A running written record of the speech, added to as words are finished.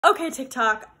Okay,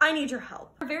 TikTok, I need your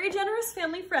help. A very generous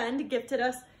family friend gifted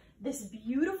us this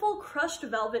beautiful crushed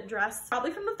velvet dress,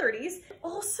 probably from the 30s. It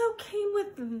also came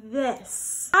with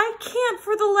this. I can't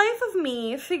for the life of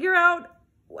me figure out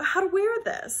how to wear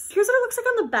this. Here's what it looks like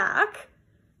on the back.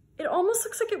 It almost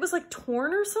looks like it was like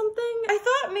torn or something. I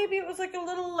thought maybe it was like a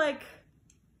little like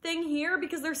thing here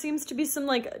because there seems to be some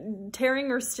like tearing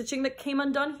or stitching that came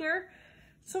undone here.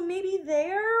 So maybe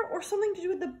there or something to do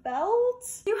with the belt?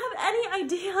 If you have any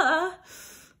idea,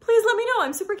 please let me know.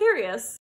 I'm super curious.